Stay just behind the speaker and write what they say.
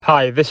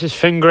Hi, this is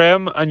Finn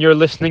Graham, and you're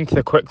listening to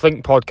the Quick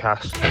Link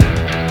podcast.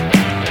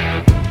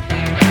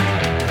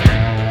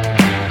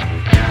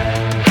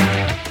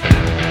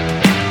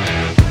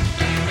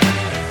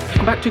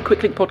 Welcome back to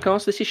Quick Link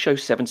podcast. This is show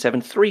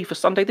 773 for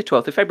Sunday, the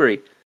 12th of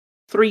February.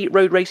 3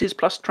 road races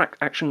plus track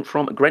action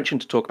from Grenchen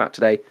to talk about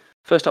today.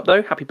 First up,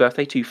 though, happy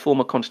birthday to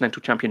former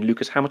continental champion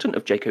Lucas Hamilton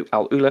of Jayco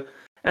Al Ula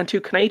and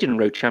to Canadian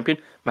road champion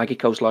Maggie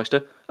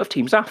Coles-Leister of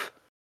Team Zaf.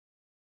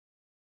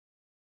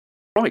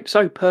 Right,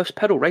 so Perth's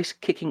pedal race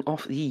kicking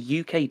off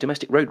the UK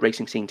domestic road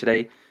racing scene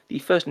today. The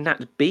first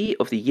Nat B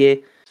of the year,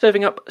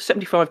 serving up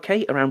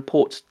 75k around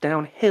Port's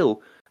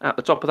downhill. At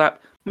the top of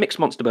that, mixed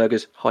monster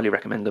burgers, highly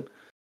recommend them.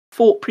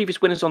 4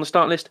 previous winners on the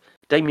start list,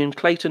 Damien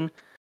Clayton,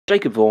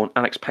 Jacob Vaughan,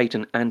 Alex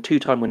Payton and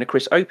 2-time winner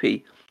Chris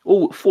Opie.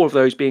 All 4 of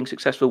those being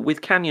successful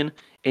with Canyon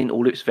in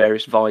all its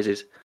various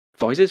vises.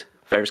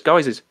 Various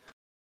guises.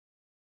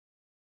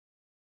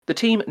 The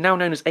team, now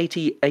known as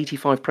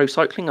 8085 Pro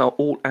Cycling, are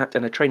all at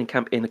a training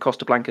camp in the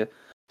Costa Blanca,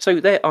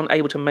 so they're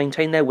unable to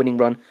maintain their winning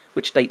run,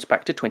 which dates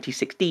back to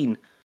 2016.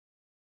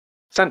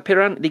 Sant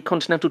Piran, the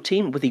continental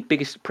team, were the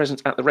biggest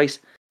presence at the race,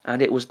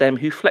 and it was them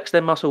who flexed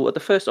their muscle at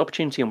the first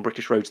opportunity on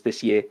British roads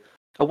this year.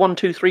 A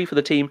 1-2-3 for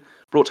the team,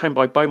 brought home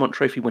by Beaumont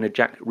Trophy winner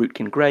Jack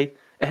Rootkin-Gray,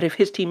 ahead of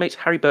his teammates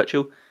Harry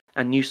Birchall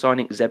and new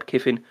signing Zeb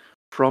Kiffin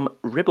from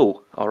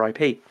Ribble,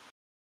 RIP.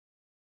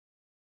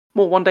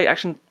 More one-day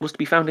action was to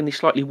be found in the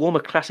slightly warmer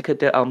Clásica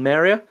de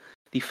Amería,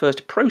 the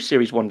first Pro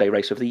Series one-day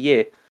race of the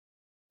year.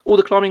 All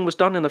the climbing was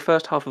done in the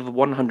first half of a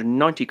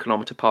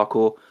 190km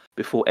parcours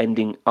before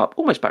ending up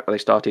almost back where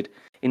they started,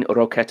 in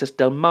Roquetas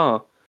del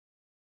Mar.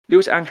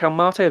 Luis Angel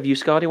Marte of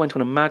Euskadi went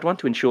on a mad one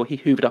to ensure he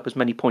hoovered up as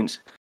many points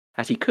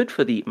as he could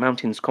for the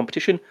mountains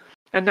competition,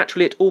 and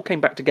naturally it all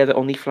came back together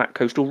on the flat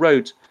coastal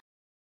roads.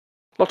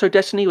 Lotto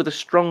Destiny with a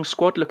strong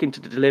squad looking to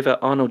deliver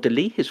Arnaud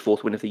Delis his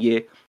 4th win of the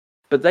year,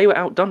 but they were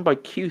outdone by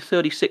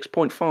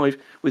Q36.5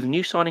 with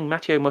new signing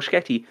Matteo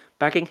Moschetti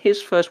bagging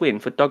his first win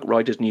for Doug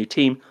Ryder's new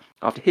team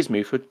after his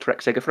move for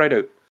Trek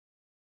Segafredo.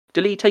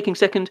 Delis taking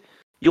second,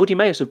 Jordi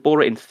Meus of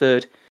Bora in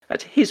third,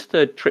 at his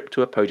 3rd trip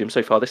to a podium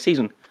so far this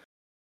season.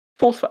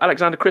 4th for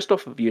Alexander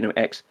Kristoff of Uno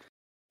X,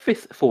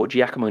 5th for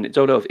Giacomo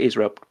Nizzolo of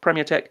Israel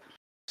Premier Tech,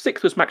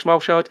 6th was Max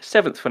Malshard,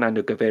 7th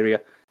Fernando Gaviria,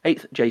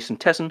 8th Jason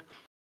Tesson,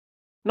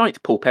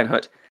 9th Paul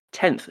Penhut,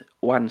 10th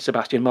Juan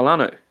Sebastian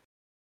Milano.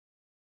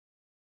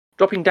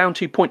 Dropping down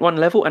to 0.1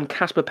 level, and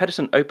Casper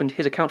Pedersen opened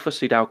his account for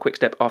Soudal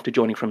Quickstep after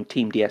joining from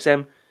Team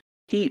DSM.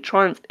 He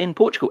triumphed in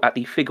Portugal at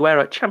the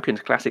Figueira Champions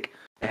Classic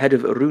ahead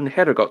of Rune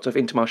Heregot of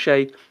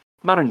Intermarché,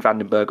 Marin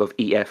Vandenberg of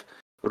EF,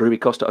 Rui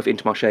Costa of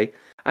Intermarché,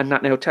 and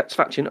Natnael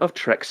Tetzfatjian of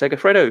Trek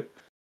Segafredo.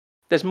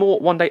 There's more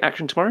one-day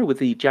action tomorrow with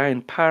the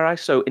Jaén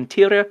Paraíso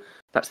Interior.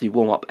 That's the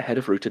warm-up ahead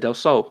of Ruta del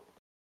Sol.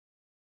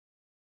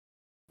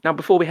 Now,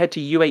 before we head to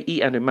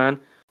UAE and Oman,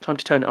 time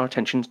to turn our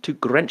attentions to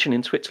Grenchen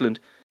in Switzerland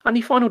and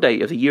the final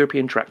day of the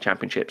European Track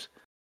Championships.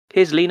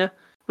 Here's Lena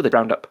with a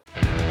roundup.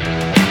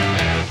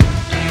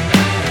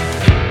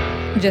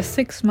 Just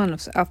 6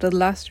 months after the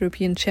last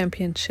European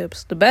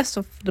Championships, the best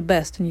of the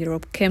best in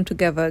Europe came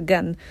together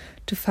again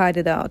to fight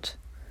it out.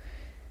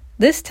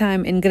 This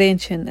time in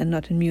Grenchen and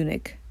not in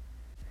Munich.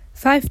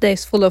 5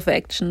 days full of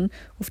action,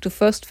 with the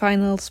first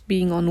finals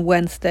being on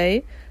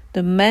Wednesday,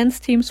 the men's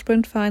team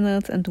sprint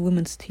finals and the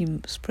women's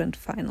team sprint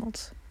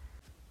finals.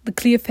 The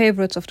clear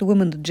favourites of the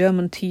women, the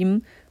German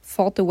team,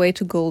 fought their way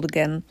to gold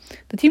again.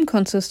 The team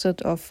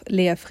consisted of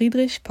Lea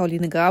Friedrich,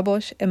 Pauline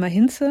Grabosch, Emma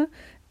Hinze,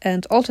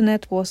 and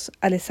alternate was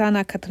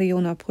Alessana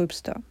Catriona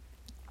Pröbster.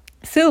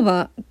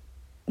 Silver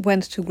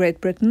went to Great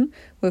Britain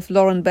with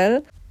Lauren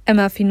Bell,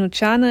 Emma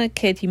Finucane,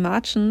 Katie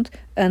Marchant,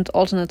 and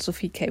alternate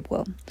Sophie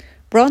Capewell.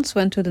 Bronze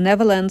went to the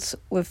Netherlands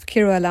with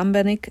Kira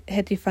Lambernik,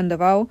 Hetty van der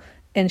Wouw,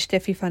 and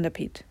Steffi van der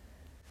Piet.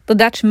 The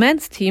Dutch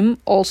men's team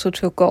also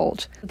took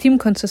gold. The team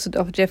consisted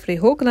of Jeffrey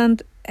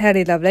Hoogland,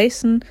 Harry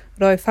Lavleysen,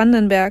 Roy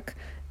Vandenberg,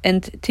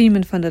 and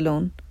Tiemen van der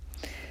Loon.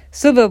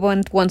 Silver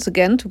went once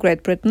again to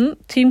Great Britain,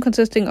 team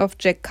consisting of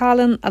Jack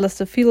Carlin,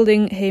 Alistair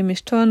Fielding,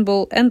 Hamish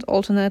Turnbull, and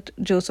alternate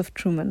Joseph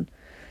Truman.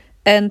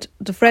 And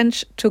the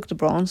French took the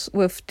bronze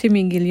with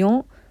Timmy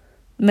Guillon,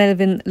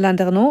 Melvin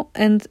Landerneau,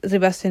 and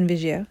Sébastien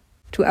Vigier.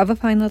 2 other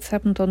finals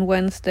happened on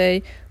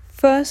Wednesday.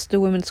 First, the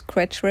women's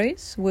crutch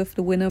race with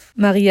the winner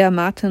Maria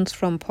Martins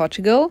from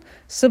Portugal.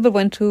 Silver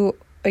went to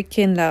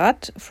Eugen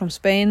Larat from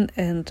Spain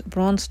and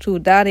bronze to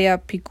Daria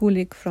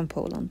Pikulik from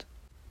Poland.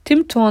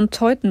 Tim Thorn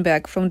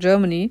Teutenberg from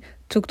Germany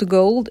took the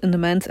gold in the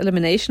men's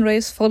elimination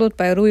race, followed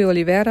by Rui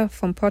Oliveira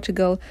from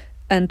Portugal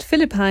and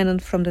Philipp Heinen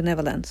from the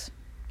Netherlands.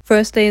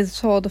 First day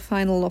saw the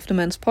final of the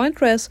men's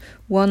point race,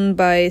 won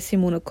by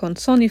Simone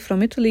Consoni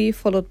from Italy,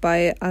 followed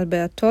by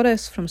Albert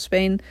Torres from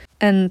Spain,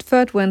 and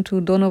third went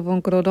to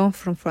Donovan Grodon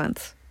from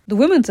France. The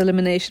women's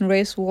elimination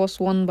race was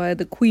won by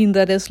the queen,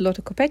 that is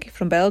Lotte Kopecky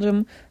from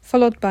Belgium,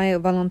 followed by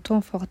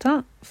Valentin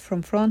Fortin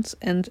from France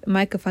and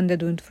Maaike van der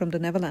Duint from the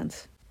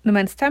Netherlands. The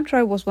men's time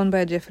trial was won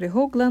by Jeffrey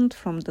Hoogland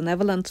from the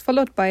Netherlands,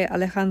 followed by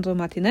Alejandro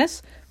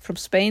Martinez from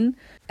Spain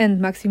and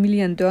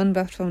Maximilian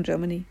Dörnbach from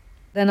Germany.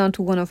 Then on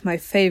to one of my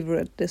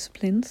favorite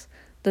disciplines,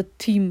 the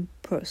team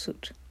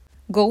pursuit.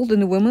 Gold in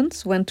the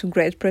women's went to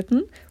Great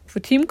Britain, with a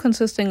team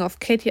consisting of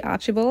Katie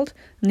Archibald,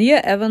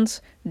 Nia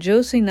Evans,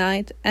 Josie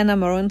Knight, Anna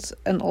Morans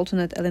and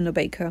alternate Eleanor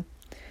Baker.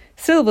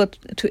 Silver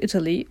to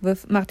Italy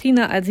with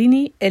Martina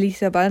Alzini,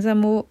 Elisa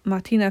Balsamo,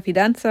 Martina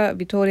Fidanza,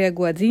 Vittoria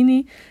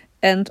Guazzini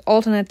and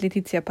alternate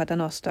Letizia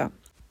Paternoster.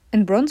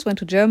 And bronze went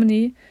to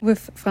Germany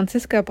with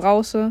Franziska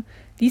Brause,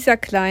 Lisa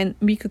Klein,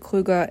 Mieke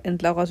Krüger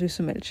and Laura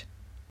Süße-Milch.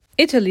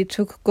 Italy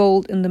took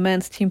gold in the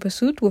men's team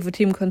pursuit with a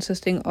team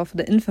consisting of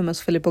the infamous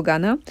Filippo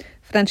Ganna,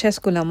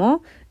 Francesco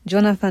Lamont,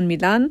 Jonathan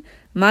Milan,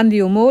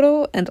 Manlio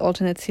Moro and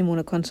alternate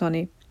Simone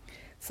Consonni.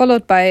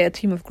 Followed by a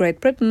team of Great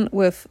Britain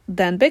with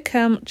Dan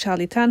Bickham,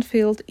 Charlie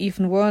Tanfield,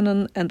 Ethan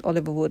Vernon and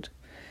Oliver Wood.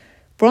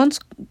 Bronze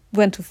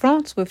went to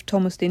France with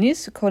Thomas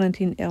Denis,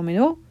 Corentin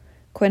Herminot,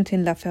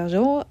 Quentin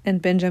Lafergeot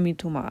and Benjamin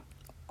Thomas.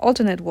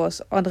 Alternate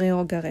was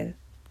Adrien Garel.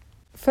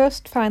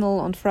 First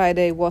final on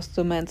Friday was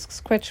the men's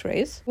scratch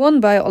race, won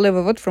by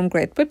Oliver Wood from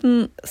Great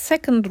Britain,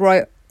 second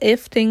Roy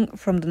Efting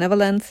from the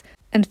Netherlands,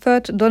 and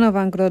third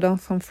Donovan Grodin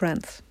from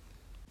France.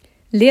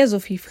 Lea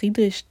Sophie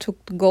Friedrich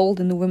took the gold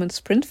in the women's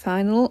sprint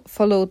final,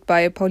 followed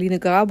by Pauline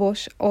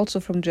Grabosch, also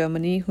from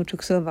Germany, who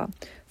took silver.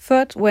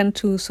 Third went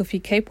to Sophie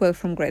Capewell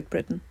from Great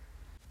Britain.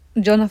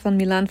 Jonathan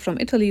Milan from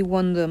Italy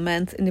won the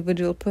men's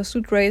individual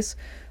pursuit race,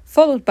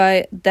 followed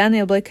by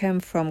Daniel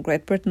Bickham from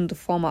Great Britain, the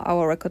former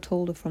hour record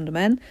holder from the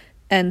men,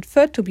 and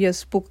third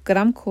Tobias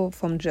Buch-Gramko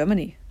from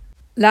Germany.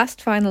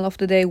 Last final of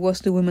the day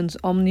was the women's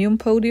Omnium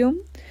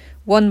podium,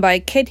 won by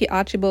Katie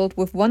Archibald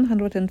with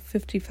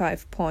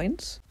 155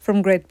 points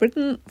from Great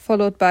Britain,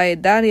 followed by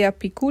Daria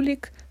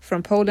Pikulik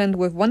from Poland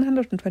with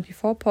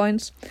 124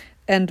 points,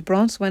 and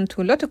bronze went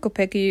to Lotte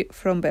Kopecky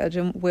from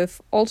Belgium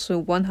with also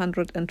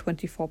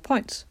 124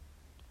 points.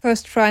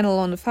 First final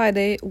on the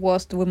Friday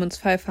was the women's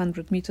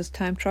 500 meters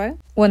time trial,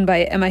 won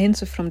by Emma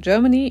Hinze from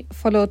Germany,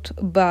 followed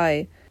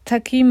by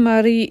Takim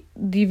Marie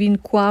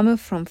Divine-Kwame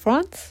from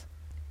France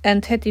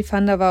and Hetty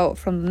van der Wouw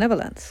from the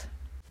Netherlands.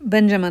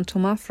 Benjamin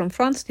Thomas from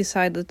France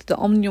decided the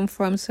Omnium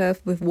for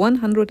himself with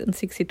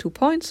 162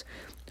 points,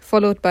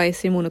 followed by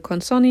Simone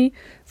Consonni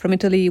from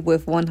Italy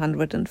with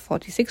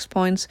 146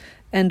 points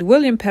and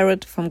William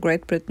Parrott from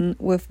Great Britain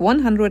with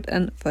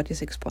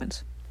 136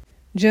 points.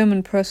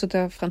 German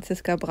pursuiter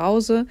Franziska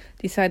Brause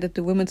decided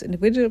the women's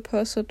individual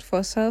pursuit for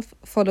herself,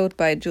 followed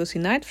by Josie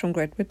Knight from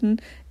Great Britain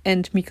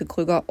and Mieke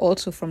Krüger,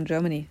 also from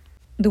Germany.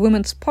 The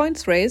women's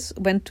points race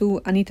went to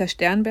Anita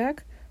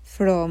Sternberg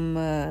from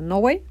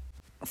Norway,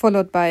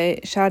 followed by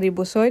Shadi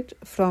Boussoit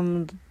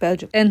from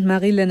Belgium and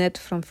Marie Lenette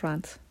from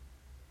France.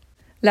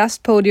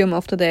 Last podium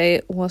of the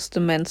day was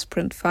the men's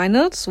sprint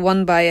finals,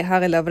 won by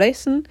Harry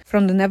Lavreisen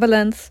from the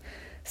Netherlands,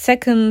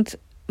 second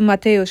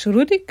Mateusz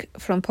Rudik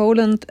from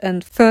Poland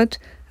and third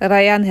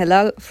Ryan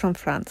Helal from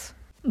France.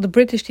 The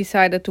British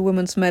decided the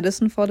women's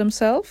medicine for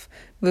themselves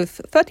with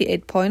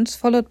 38 points,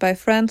 followed by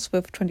France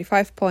with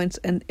 25 points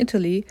and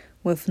Italy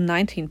with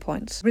 19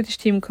 points. The British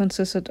team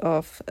consisted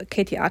of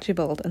Katie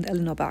Archibald and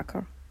Eleanor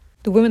Barker.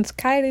 The women's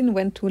keirin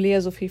went to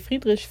Lea Sophie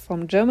Friedrich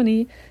from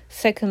Germany,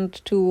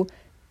 second to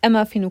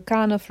Emma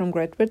Finucane from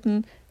Great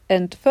Britain,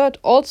 and third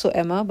also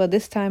Emma, but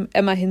this time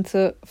Emma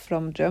Hinze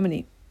from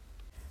Germany.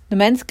 The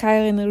men's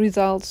keirin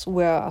results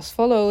were as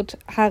followed: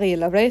 Harry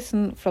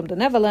Lavreisen from the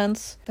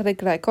Netherlands, Rick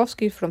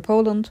Rajkowski from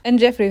Poland, and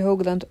Jeffrey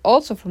Hoogland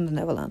also from the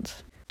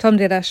Netherlands. Tom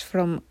Derache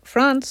from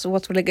France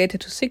was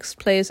relegated to 6th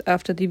place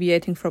after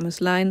deviating from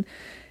his line.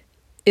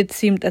 It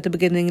seemed at the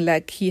beginning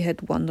like he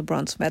had won the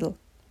bronze medal.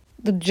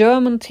 The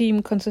German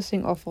team,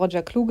 consisting of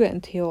Roger Kluge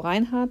and Theo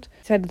Reinhardt,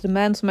 decided the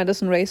men's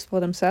medicine race for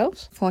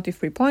themselves,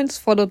 43 points,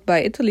 followed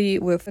by Italy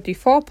with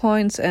 34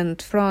 points and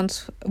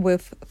France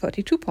with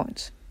 32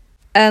 points.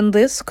 And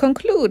this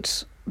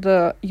concludes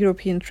the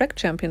European Track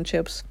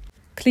Championships.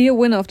 Clear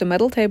winner of the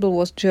medal table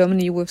was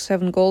Germany with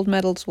 7 gold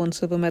medals, 1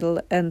 silver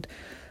medal and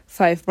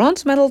 5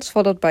 bronze medals,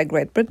 followed by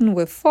Great Britain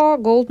with 4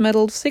 gold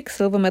medals, 6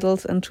 silver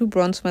medals and 2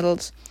 bronze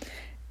medals,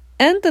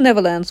 and the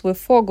Netherlands with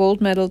 4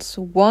 gold medals,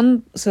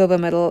 1 silver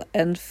medal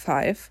and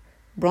 5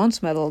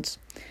 bronze medals.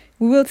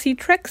 We will see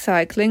track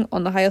cycling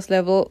on the highest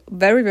level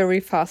very,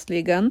 very fastly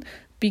again,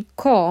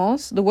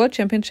 because the World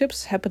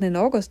Championships happen in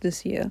August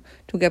this year,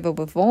 together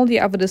with all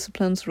the other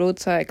disciplines: road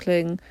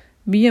cycling,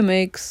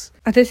 BMX,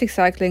 artistic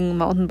cycling,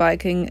 mountain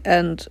biking,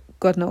 and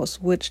God knows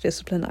which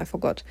discipline I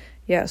forgot.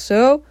 Yeah,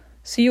 so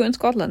see you in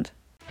Scotland.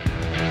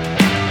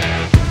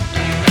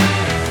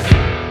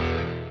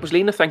 Was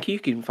Lena, thank you. You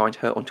can find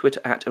her on Twitter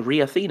at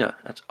Reathena.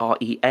 That's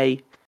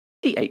Reathina.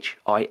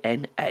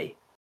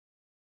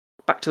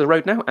 Back to the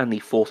road now, and the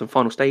fourth and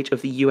final stage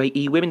of the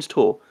UAE Women's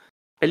Tour.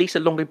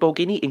 Elisa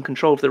Longo-Borghini in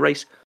control of the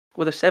race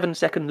with a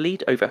 7-second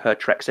lead over her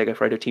Trek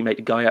Segafredo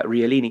teammate Gaia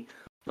Riolini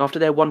after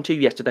their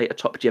 1-2 yesterday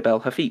atop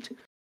Jebel Hafid.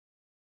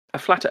 A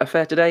flatter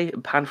affair today,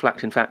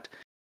 pan-flacked in fact,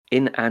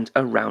 in and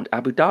around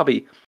Abu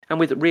Dhabi, and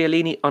with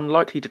Riolini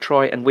unlikely to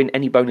try and win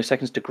any bonus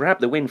seconds to grab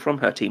the win from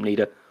her team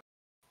leader.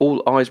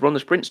 All eyes were on the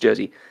sprints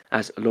jersey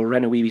as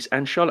Lorena Wiebes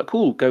and Charlotte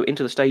Kool go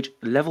into the stage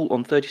level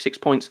on 36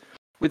 points,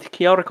 with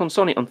Chiara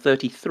Consonni on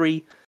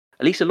 33,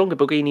 Elisa Longa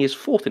Borghini is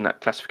 4th in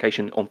that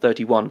classification on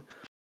 31,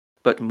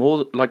 but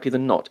more likely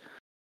than not,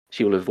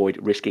 she will avoid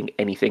risking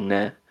anything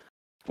there.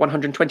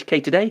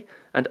 120k today,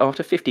 and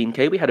after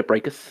 15k we had a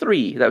break of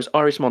 3. That was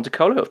Iris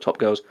Montecolo of Top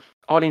Girls,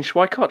 Arlene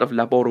Schweikart of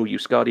Laboro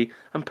Euskadi,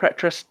 and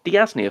Petra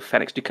Stiasny of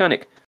Fenix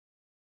Dukernik.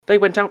 They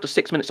went out to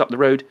 6 minutes up the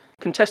road,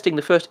 contesting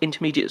the first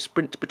intermediate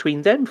sprint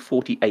between them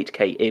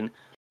 48k in,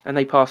 and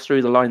they passed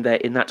through the line there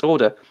in that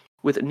order,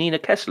 with Nina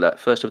Kessler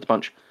first of the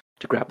bunch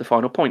to grab the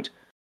final point.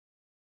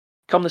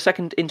 Come the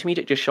second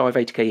intermediate just shy of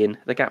 80k in,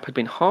 the gap had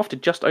been halved to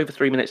just over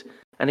 3 minutes,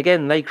 and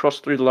again they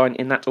crossed through the line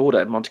in that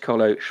order,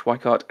 Montecolo,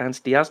 Schweikart and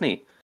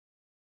Stiasny.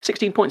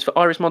 16 points for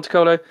Iris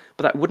Montecolo,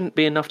 but that wouldn't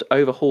be enough to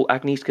overhaul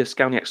Agnieszka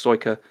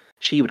Skalniak-Sojka.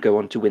 She would go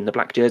on to win the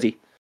black jersey.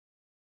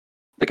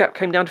 The gap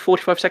came down to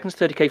 45 seconds,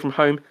 30k from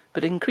home,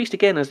 but it increased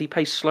again as the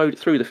pace slowed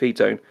through the feed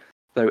zone,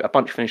 though a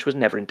bunch finish was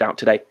never in doubt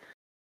today.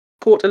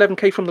 Caught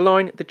 11k from the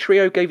line, the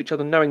trio gave each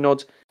other knowing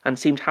nods and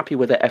seemed happy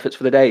with their efforts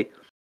for the day.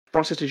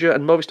 Francis de Jure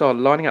and Movistar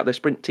lining out their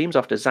sprint teams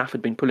after Zaf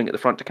had been pulling at the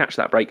front to catch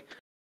that break.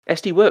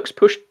 SD Works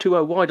pushed to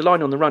a wider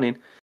line on the run-in,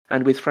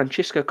 and with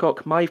Francisca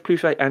Koch, Maïve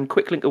Plouffe and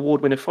Quicklink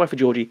Award winner Pfeiffer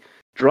Georgie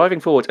driving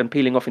forwards and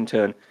peeling off in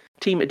turn,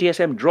 Team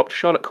DSM dropped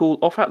Charlotte Kool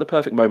off at the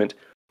perfect moment,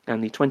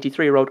 and the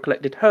 23-year-old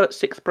collected her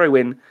 6th pro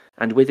win,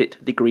 and with it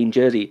the green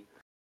jersey.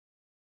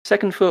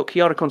 Second for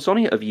Chiara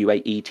Consoni of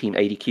UAE Team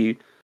ADQ,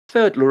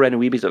 third Lorena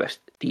Wiebes of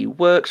SD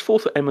Works,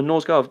 fourth for Emma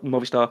Norsgaard of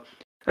Movistar,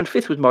 and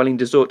fifth was Marlene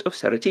de Zort of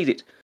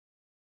Ceratizit.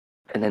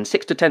 And then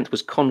 6th to 10th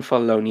was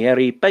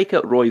Confalonieri,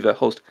 Baker, Roy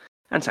Verhulst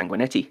and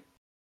Sanguinetti.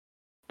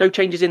 No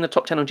changes in the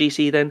top 10 on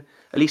GC then.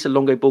 Elisa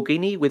Longo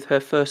Borghini with her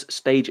first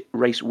stage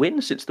race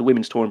win since the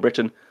Women's Tour in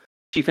Britain.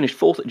 She finished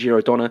 4th at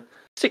Giro d'Honneur,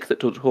 6th at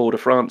Tour de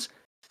France,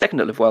 2nd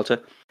at La Vuelta,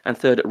 and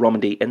 3rd at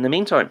Romandie in the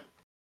meantime.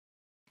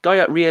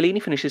 Gaia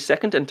Rialini finishes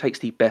 2nd and takes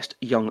the best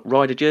young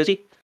rider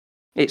jersey.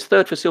 It's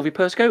 3rd for Silvia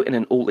Persico in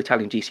an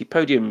all-Italian GC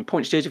podium,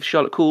 points jersey for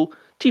Charlotte Kool,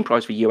 team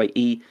prize for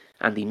UAE,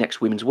 and the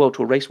next Women's World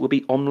Tour race will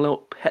be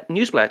Omloop Het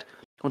Nieuwsblad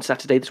on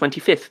Saturday the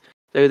 25th,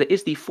 though there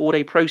is the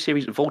 4-day Pro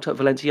Series Volta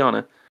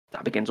Valenciana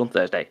that begins on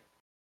Thursday.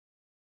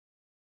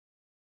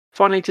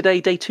 Finally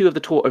today, day 2 of the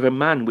Tour of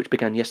Oman, which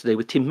began yesterday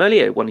with Tim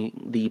Merlier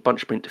winning the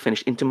bunch sprint to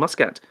finish into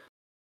Muscat.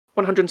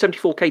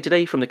 174k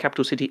today from the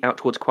capital city out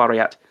towards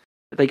Quarayat.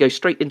 They go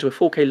straight into a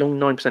 4k long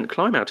 9%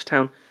 climb out of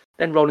town,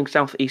 then rolling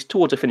southeast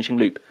towards a finishing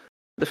loop.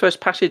 The first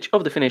passage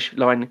of the finish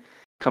line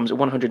comes at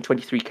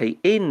 123k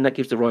in. That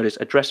gives the riders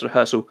a dress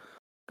rehearsal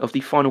of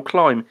the final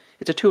climb.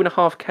 It's a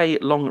 2.5k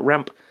long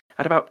ramp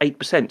at about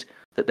 8%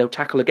 that they'll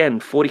tackle again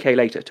 40k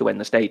later to end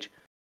the stage.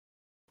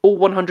 All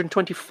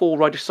 124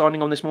 riders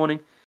signing on this morning,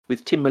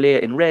 with Tim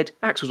Merlier in red,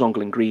 Axel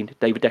Zongel in green,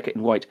 David Decker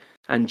in white,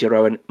 and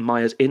Jeroen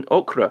Myers in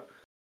ochre.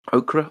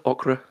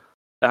 Ochre,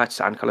 that's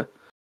sand colour.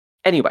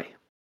 Anyway,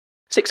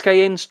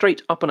 6k in,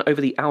 straight up and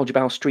over the Al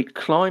Jabal Street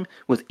climb,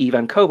 with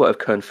Ivan Koba of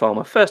Kern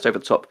Pharma first over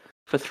the top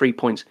for 3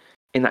 points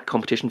in that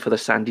competition for the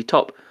sandy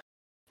top.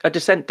 A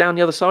descent down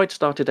the other side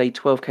started a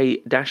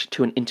 12k dash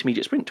to an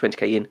intermediate sprint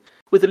 20k in,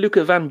 with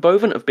Luca van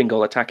Boven of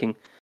Bingal attacking,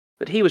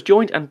 but he was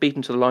joined and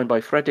beaten to the line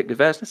by Fredrik de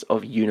Versnes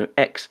of Uno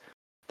X.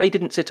 They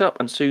didn't sit up,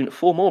 and soon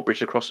 4 more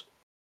bridged across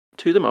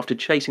to them after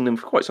chasing them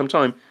for quite some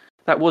time.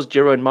 That was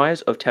Jeroen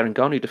Myers of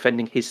Terengganu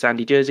defending his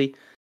sandy jersey.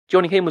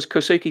 Joining him was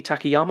Kosuke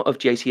Takayama of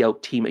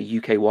JCL Team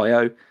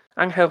UKYO,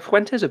 Angel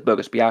Fuentes of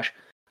Burgos Biash,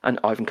 and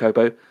Ivan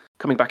Kobo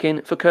coming back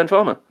in for Kern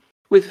Pharma.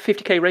 With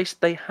 50k race,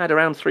 they had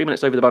around 3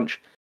 minutes over the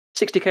bunch.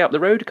 60k up the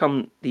road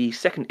come the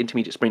second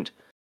intermediate sprint,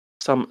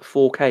 some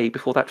 4k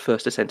before that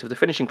first ascent of the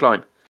finishing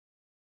climb.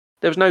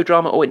 There was no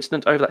drama or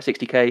incident over that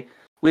 60k,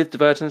 with de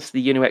Versnes,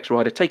 the UNOX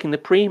rider, taking the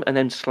preem and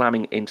then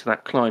slamming into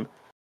that climb.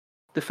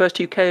 The first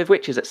 2k of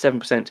which is at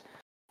 7%,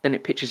 then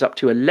it pitches up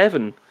to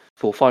 11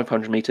 for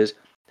 500 metres.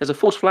 There's a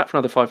false flat for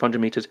another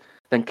 500 metres,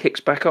 then kicks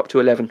back up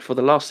to 11 for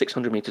the last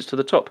 600 metres to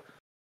the top.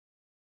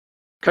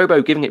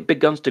 Kobo giving it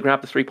big guns to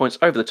grab the 3 points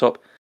over the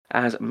top,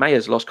 as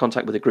Mayers lost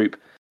contact with the group,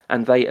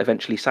 and they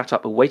eventually sat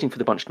up waiting for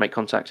the bunch to make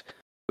contact,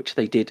 which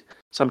they did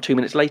some 2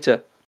 minutes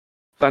later.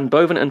 Van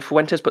Boven and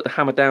Fuentes put the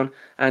hammer down,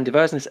 and de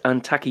Versnes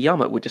and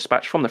Takayama were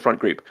dispatched from the front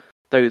group,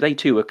 though they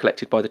too were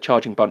collected by the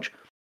charging bunch,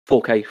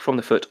 4k from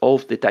the foot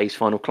of the day's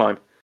final climb.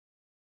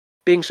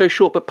 Being so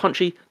short but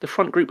punchy, the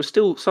front group was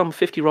still some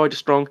 50 riders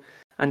strong,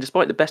 and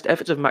despite the best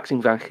efforts of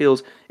Maxime Van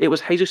Gils, it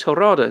was Jesus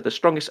Herrada, the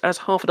strongest, as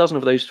half a dozen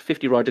of those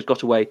 50 riders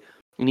got away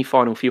in the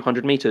final few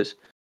hundred metres.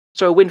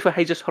 So a win for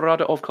Jesus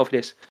Herrada of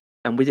Cofidis,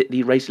 and with it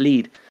the race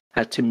lead,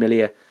 as Tim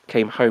Merlier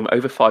came home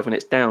over 5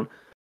 minutes down.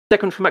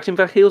 Second for Maxime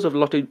Van Gils of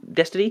Lotto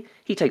Destiny,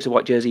 he takes a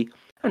white jersey,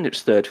 and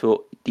it's third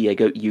for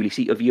Diego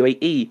Ulissi of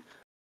UAE.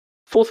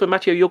 Fourth for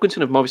Matteo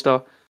Jorgensen of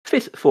Movistar,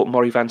 fifth for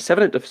Maury van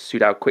Sevenent of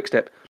Sudal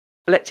Quickstep.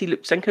 Alexei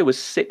Lutsenko was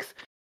sixth.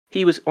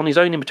 He was on his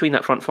own in between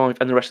that front 5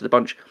 and the rest of the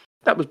bunch.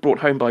 That was brought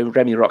home by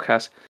Remy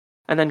Rockhaas,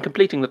 and then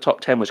completing the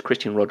top 10 was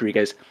Christian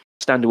Rodriguez,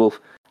 Stan de Wolf,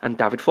 and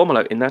David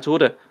Formolo in that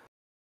order.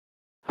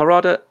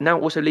 Herrada now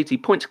also leads the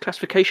points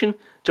classification.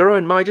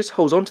 Jeroen Myers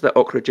holds on to that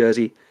ochre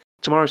jersey.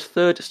 Tomorrow's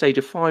third stage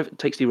of 5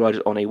 takes the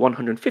riders on a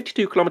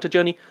 152km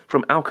journey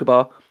from Al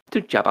Kabar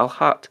to Jabal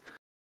Hat.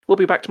 We'll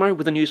be back tomorrow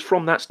with the news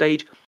from that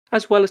stage,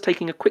 as well as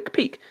taking a quick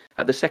peek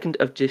at the second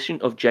edition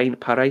of Jane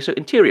Paraíso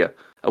Interior,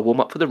 a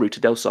warm-up for the Ruta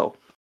del Sol.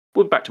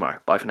 We'll be back tomorrow.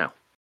 Bye for now.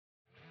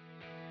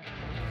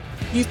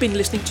 You've been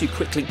listening to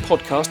Quicklink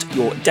Podcast,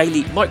 your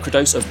daily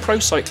microdose of pro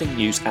cycling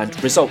news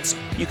and results.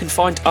 You can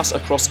find us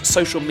across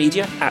social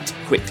media at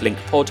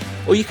QuicklinkPod,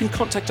 or you can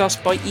contact us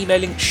by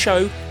emailing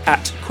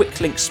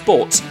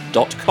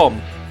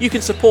show@quicklinksports.com. You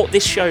can support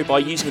this show by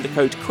using the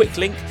code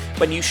QUICKLINK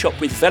when you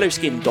shop with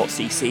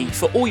veloskin.cc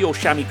for all your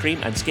chamois cream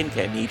and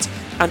skincare needs,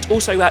 and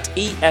also at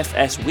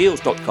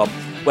efswheels.com,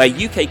 where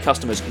UK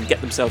customers can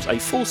get themselves a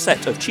full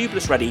set of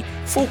tubeless-ready,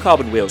 full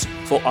carbon wheels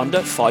for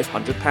under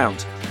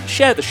 £500.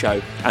 Share the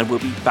show, and we'll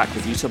be back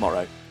with you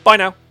tomorrow. Bye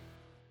now.